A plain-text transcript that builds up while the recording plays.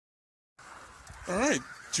All right,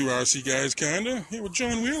 two RC guys, kinda. Here with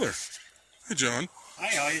John Wheeler. Hi, John. Hi,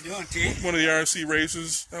 how you doing, T? One of the RC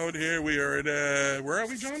races out here. We are at, where are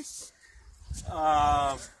we, John?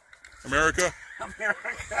 America?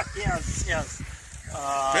 America, yes.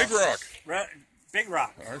 Big Rock. Big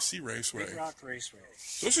Rock. RC Raceway. Big Rock Raceway.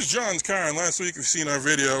 So this is John's car, and last week you've seen our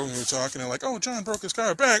video, and we were talking, and like, oh, John broke his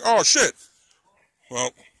car. Bang! Oh, shit!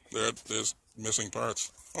 Well, there's missing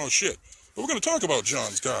parts. Oh, shit. But we're going to talk about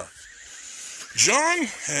John's car. John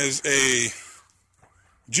has a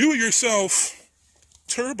do-it-yourself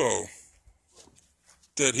turbo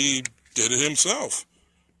that he did it himself.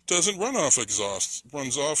 Doesn't run off exhaust,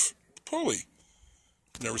 runs off pulley.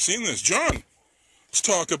 Never seen this. John, let's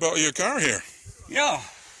talk about your car here. Yeah.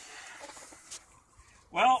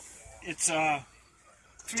 Well, it's a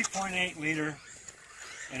 3.8 liter,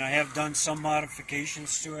 and I have done some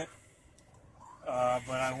modifications to it.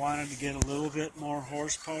 But I wanted to get a little bit more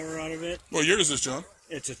horsepower out of it. What year is this, John?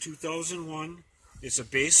 It's a 2001. It's a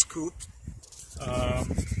base coupe.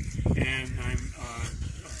 And I'm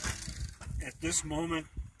at this moment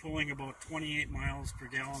pulling about 28 miles per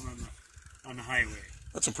gallon on the highway.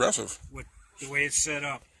 That's impressive. With the way it's set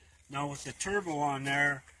up. Now with the turbo on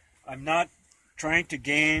there, I'm not trying to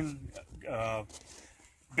gain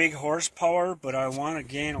big horsepower, but I want to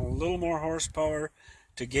gain a little more horsepower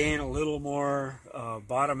to gain a little more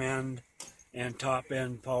bottom end and top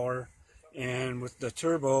end power. And with the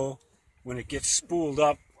turbo, when it gets spooled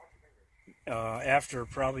up after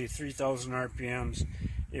probably 3,000 RPMs,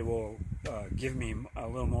 it will give me a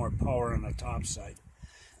little more power on the top side.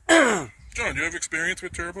 John, do you have experience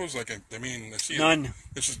with turbos? Like, I mean, None.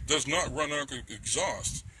 This does not run on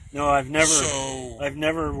exhaust. No, I've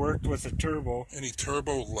never worked with a turbo. Any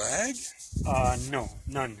turbo lag? No,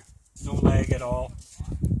 none. No lag at all.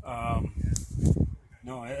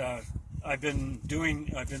 I've been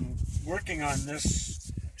working on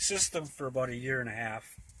this system for about a year and a half,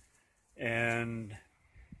 and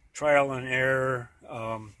trial and error.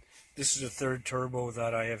 This is the third turbo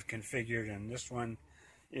that I have configured, and this one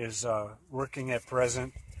is working at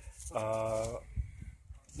present. The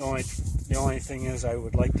only thing is I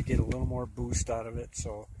would like to get a little more boost out of it,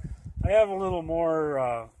 so I have a little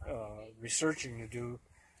more researching to do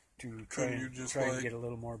to try and get a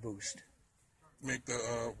little more boost. Make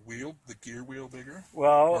the gear wheel bigger?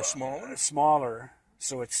 Well, or smaller? Smaller,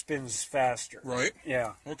 so it spins faster. Right.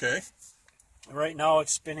 Yeah. Okay. Right now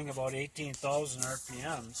it's spinning about 18,000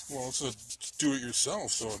 RPMs. Well, it's a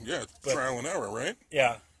do-it-yourself, so yeah, trial and error, right?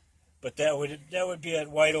 Yeah, but that would be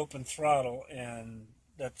at wide open throttle, and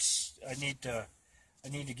that's I need to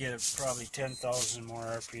get probably 10,000 more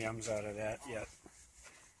RPMs out of that yet,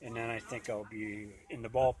 and then I think I'll be in the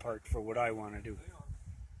ballpark for what I want to do.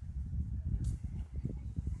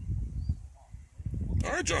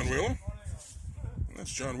 All right, John Wheeler.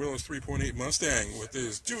 That's John Wheeler's 3.8 Mustang with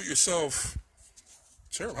his do-it-yourself.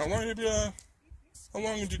 Terrible. How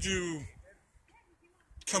long did you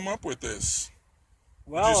come up with this?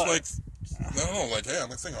 Well, just hey, I'm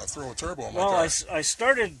thinking I'll throw a turbo on my car. Well, I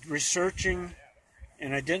started researching,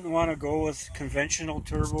 and I didn't want to go with conventional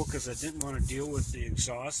turbo because I didn't want to deal with the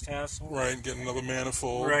exhaust hassle. Right, get another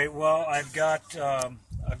manifold. Right. Well, I've got a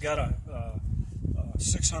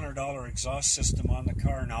 $600 exhaust system on the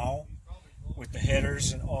car now, with the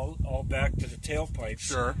headers and all back to the tailpipes.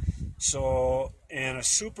 Sure. So, and a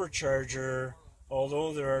supercharger,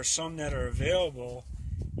 although there are some that are available,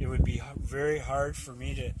 it would be very hard for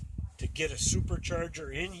me to get a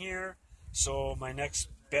supercharger in here. So my next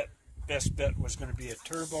best bet was going to be a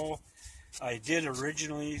turbo. I did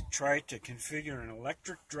originally try to configure an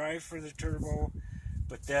electric drive for the turbo,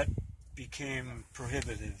 but that became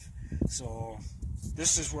prohibitive. So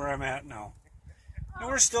this is where I'm at now. And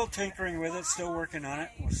we're still tinkering with it, still working on it.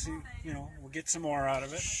 We'll see, we'll get some more out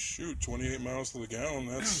of it. Shoot, 28 miles to the gallon,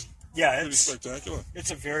 that's pretty spectacular. It's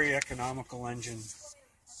a very economical engine.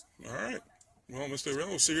 All right. Well, Mr. Wheeler,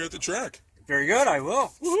 we'll see you at the track. Very good, I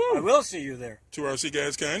will. Woohoo! I will see you there. Two RC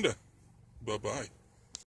guys, kinda. Bye-bye.